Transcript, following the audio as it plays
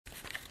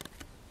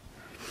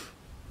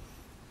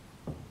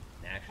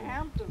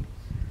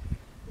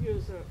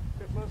use it.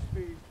 It must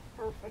be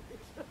perfect.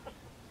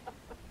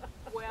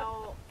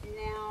 Well,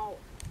 now,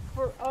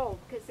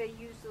 because they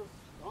use those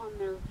on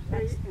their They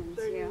Mexicans,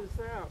 yeah. use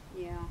that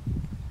Yeah,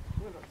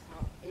 when it's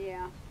hot.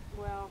 yeah.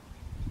 Well,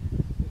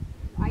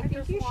 I think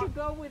just you want- should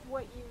go with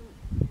what you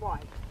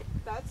like.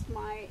 That's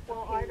my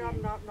Well, opinion.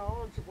 I'm not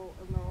knowledgeable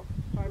enough.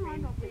 I No, mean, I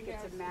don't think he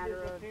it's has a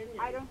matter his of. opinion.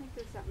 I don't think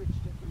there's that much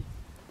difference.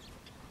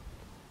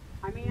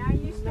 I mean, I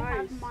used to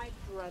have Nice. my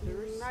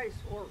druthers. Nice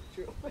work,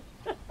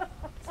 Julie.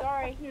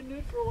 Sorry. You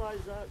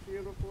neutralize that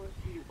beautifully.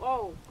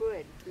 Oh,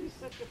 good. You're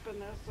such a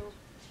finesser.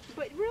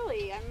 But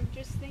really, I'm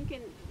just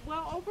thinking.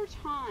 Well, over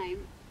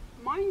time,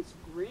 mine's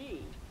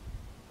green.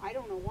 I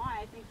don't know why.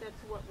 I think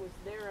that's what was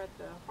there at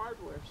the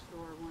hardware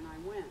store when I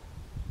went.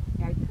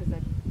 Because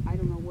I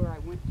don't know where I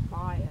went to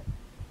buy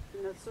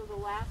it. So the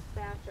last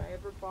batch I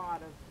ever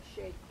bought of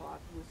shade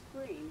cloth was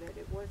green, but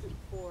it wasn't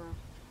for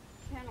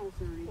kennels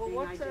or anything. Well,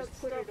 what's I that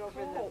just put stuff it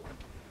over called?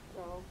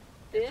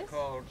 this It's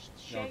called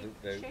shade,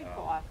 no, shade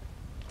cloth.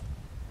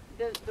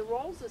 The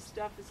rolls of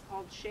stuff is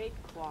called shade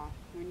cloth.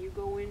 When you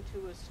go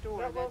into a store,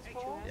 Is that what that's it's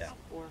what called? you ask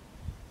for.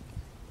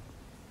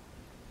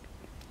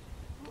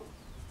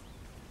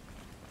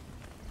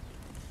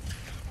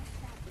 What's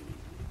happening?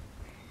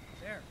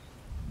 there.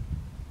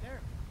 There.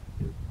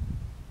 There's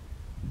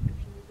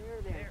no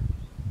there there.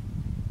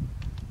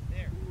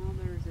 There. No,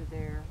 there's a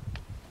there.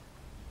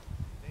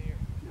 There.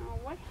 Now,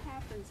 what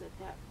happens at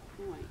that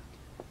point?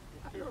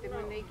 I don't When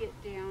know. they get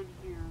down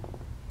here,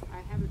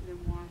 I haven't been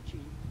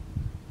watching.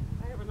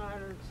 I haven't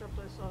either, except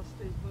I saw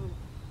Steve move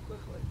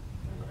quickly,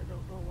 and I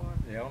don't know why.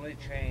 The only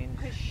change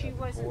Because she of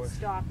the wasn't course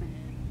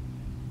stopping.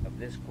 of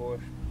this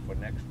course for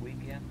next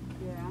weekend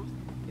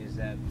Yeah. is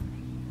that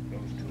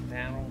those two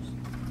panels,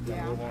 the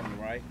Yeah. little on the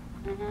right,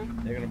 Uh-huh.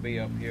 they're going to be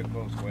up here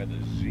close where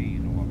the Z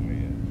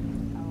normally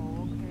is.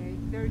 Oh, okay.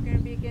 They're going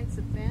to be against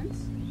the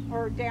fence?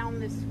 Or down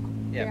this,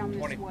 Yeah, down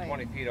 20, this way?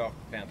 20 feet off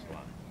the fence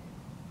line.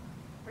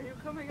 Are you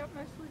coming up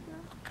next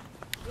weekend?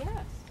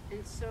 Yes.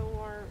 And so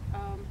are,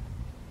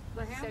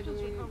 The Hamptons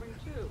Settling- are coming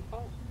too.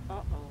 oh,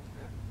 uh-oh.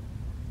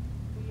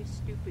 You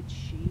stupid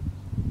sheep.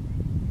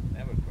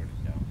 That was pretty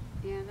dumb.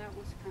 Yeah, that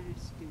was kind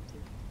of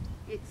stupid.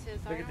 It says,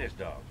 Look at this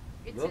dog.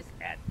 It Look says-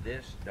 at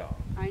this dog.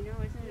 I know,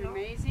 isn't it Yeah.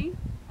 amazing?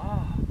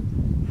 Oh,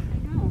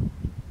 I know.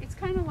 It's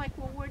kind of like,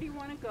 well, where do you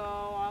want to go?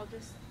 I'll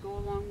just go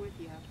along with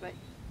you.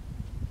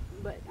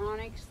 But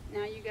Onyx,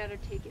 now you got to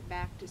take it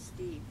back to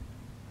Steve.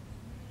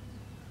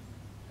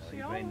 so She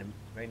you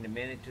bring the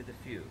minute to the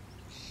few.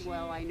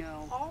 Well, I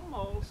know.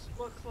 Almost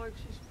looks like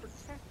she's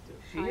protective.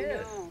 She I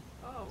is. know.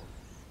 Oh,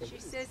 She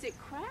says it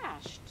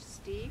crashed,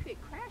 Steve. It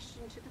crashed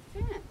into the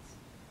fence.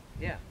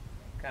 Yeah,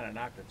 kind of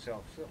knocked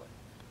itself silly.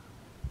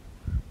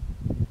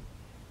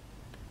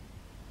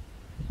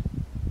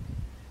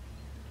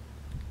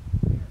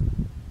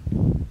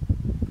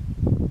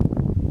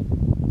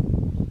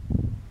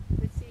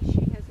 But see,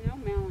 she has no I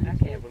malintent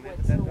can't believe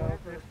what that dog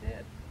whatsoever. just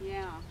did.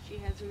 Yeah, she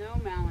has no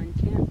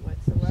malintent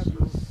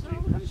whatsoever She's so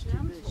when it comes to the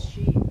gentle.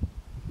 sheep.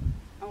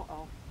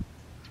 Oh,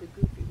 the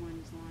goofy one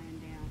is lying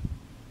down.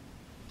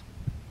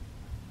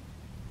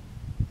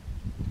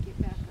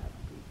 Get back up,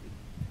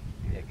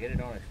 goofy. Yeah, get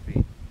it on its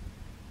feet.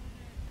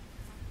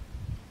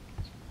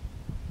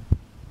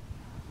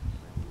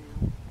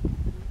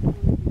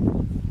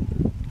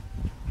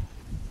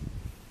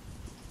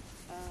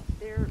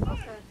 There,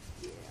 okay.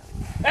 Yeah.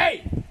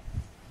 Hey!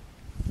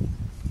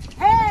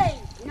 Hey!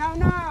 No,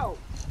 no!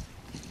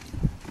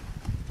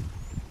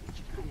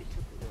 She kind of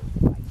took a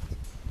little bite.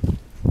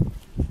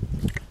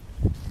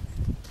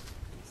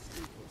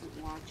 Steve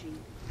wasn't watching.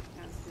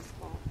 That was his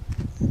fault.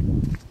 He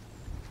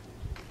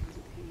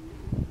wasn't paying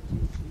any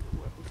attention to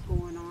what was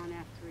going on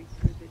after he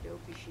threw the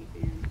dopey sheep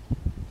in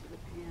to the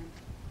pen.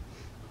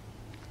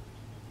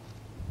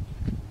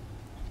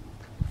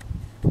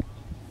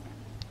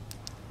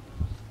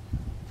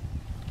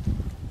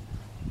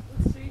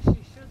 let's see,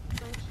 she shouldn't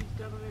think she's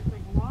done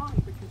anything wrong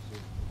because she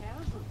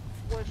hasn't.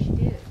 Well,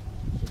 she did.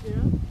 She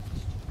did?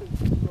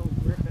 Little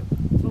griffin.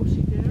 Oh,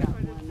 she did? Got I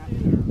one didn't up see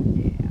there. that.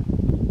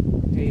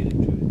 Yeah. Tell you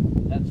the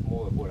truth, that's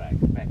more of what I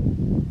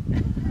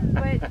expected.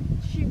 But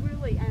she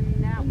really,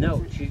 and that No,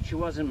 wasn't. she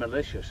wasn't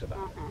malicious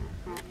about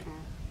it.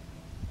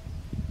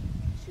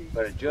 She's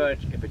But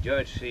just if a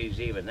judge sees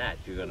even that,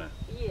 you're gonna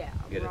yeah,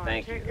 get a right.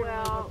 thank you. Take her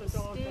Well, with the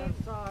dog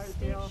outside,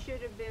 Steve yeah.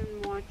 should have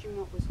been watching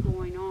what was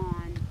going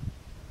on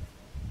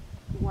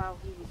while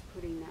he was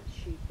putting that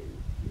sheep in.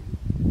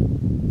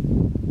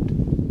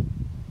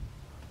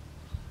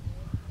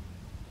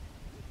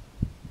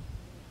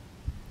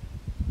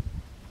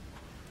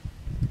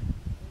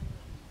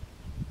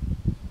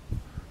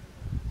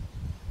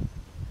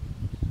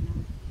 No,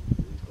 let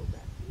me go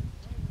back in.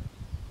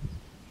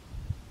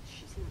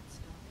 She's not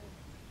stopping.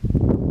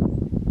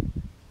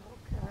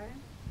 Okay.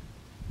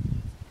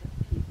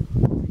 People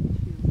going to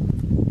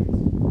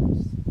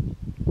experts.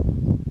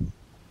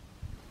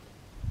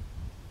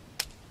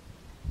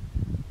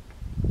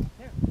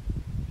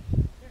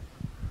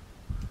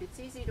 It's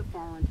easy to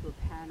fall into a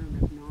pattern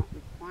of not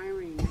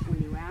requiring it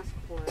when you ask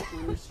for it,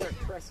 when you start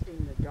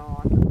trusting the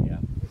dog, Yeah.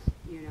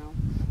 you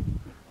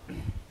know.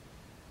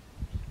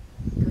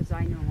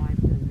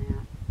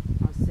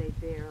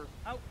 there.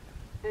 Out.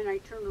 And I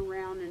turn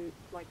around and,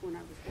 like when I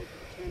was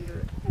working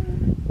tender at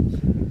home, and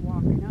she'd be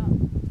walking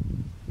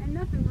up. And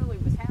nothing really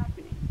was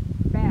happening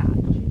bad.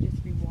 She'd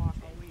just be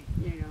walking,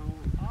 you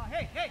know.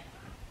 Hey, hey!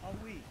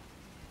 A wee.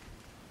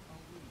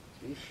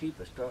 These sheep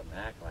are starting to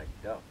act like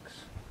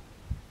ducks.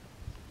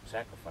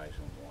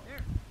 Sacrificing one. There.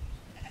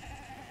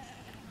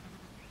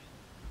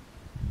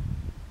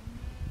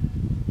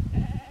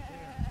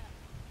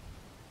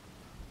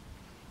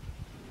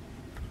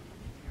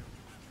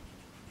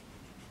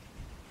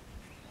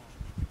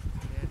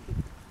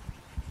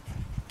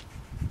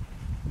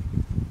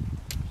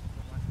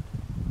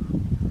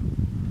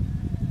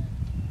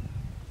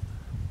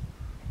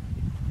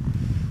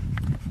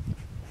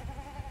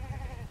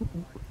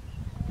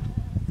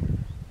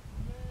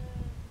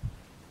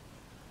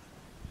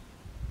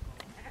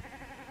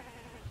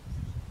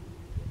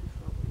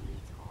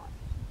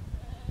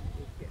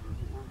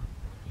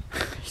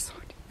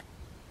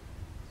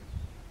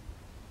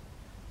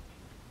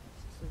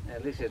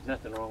 At least there's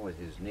nothing wrong with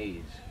his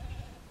knees.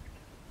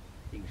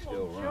 He can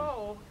still Well, run.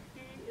 Joe,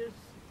 he is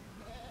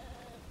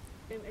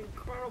in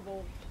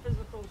incredible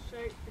physical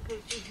shape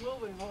because he's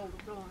moving all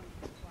the time.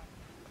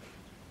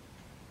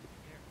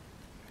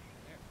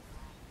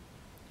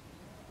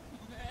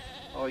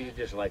 Oh, you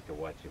just like to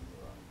watch him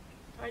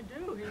run. I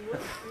do. He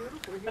looks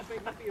beautiful. He'd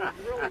make me a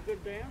really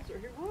good dancer.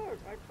 He would.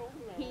 I told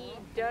him that. a He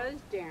lot. does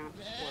dance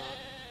well.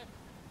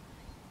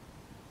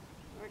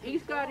 I can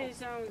He's got tell.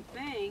 his own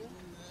thing,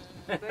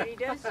 but he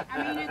does.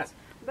 I mean,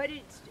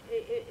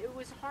 it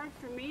was hard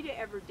for me to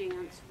ever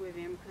dance with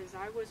him because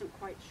I wasn't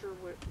quite sure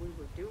what we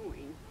were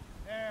doing.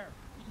 There.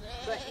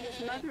 But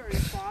his mother and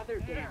father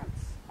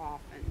dance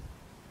often,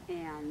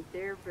 and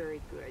they're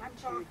very good I'm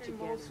too talking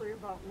together. mostly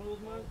about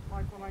movement,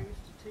 like when I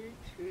used to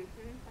teach.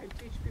 Mhm. I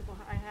teach people.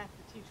 I have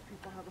to teach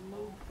people how to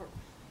move first,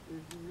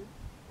 Mhm.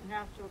 and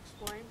have to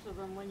explain to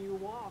them when you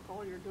walk,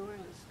 all you're doing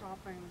is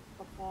stopping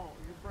the fall.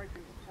 You're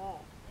breaking the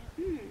fall,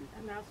 Hmm.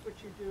 and that's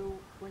what you do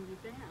when you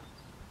dance.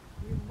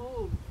 You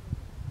move.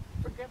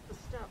 Forget the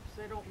steps;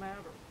 they don't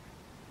matter.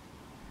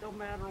 They'll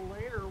matter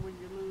later when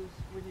you use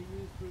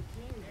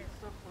routines and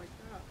stuff like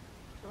that.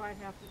 So I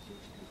have to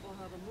teach people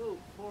how to move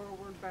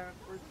forward,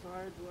 backwards,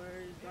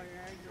 sideways,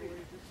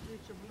 diagonally. Just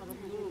teach them how to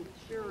move.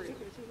 Period.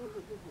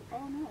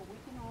 Oh no, we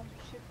can all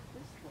shift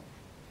this way.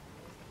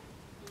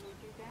 Can we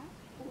do that?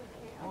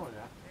 Oh,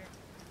 yeah.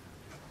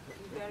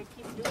 We gotta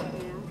keep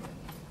doing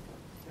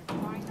that.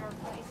 Find our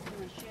place in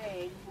the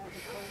shade as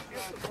opposed to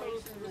our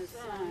place in the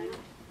sun.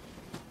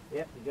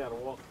 Yep, you gotta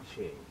walk the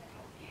shade.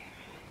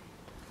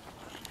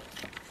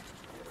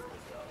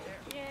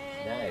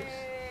 Yay!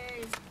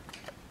 Nice.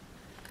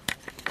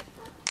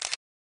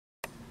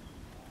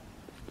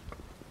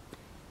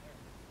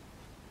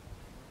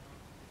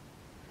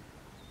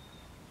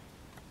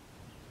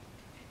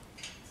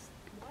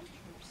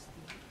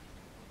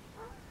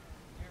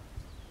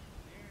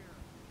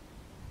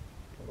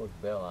 There goes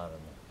Bell out in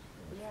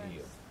the Yes.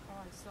 field. Oh,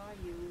 I saw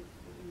you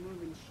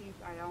moving sheep.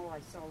 All I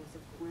saw was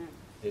a glimpse.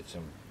 Did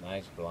some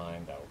nice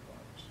blind outruns.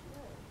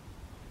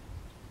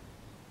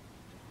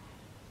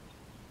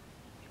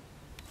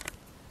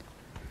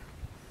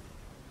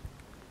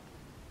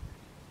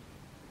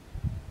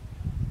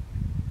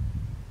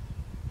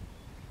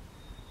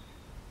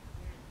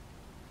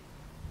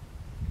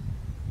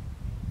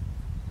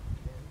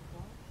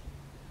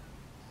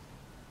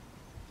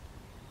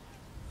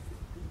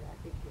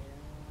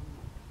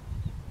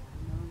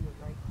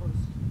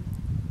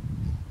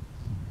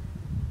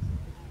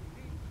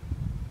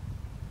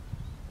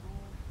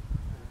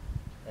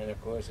 And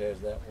of course, there's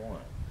that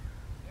one.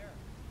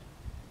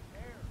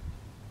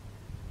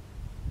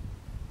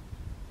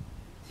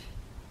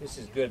 This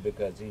is good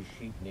because these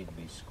sheep need to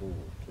be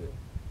schooled too.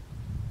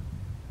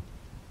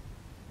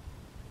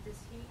 Does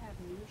he have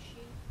new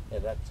sheep? Yeah,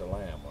 that's a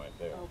lamb right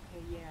there.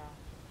 Okay, yeah.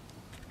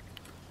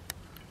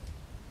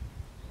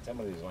 Some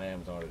of these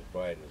lambs aren't as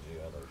bright as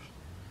the others.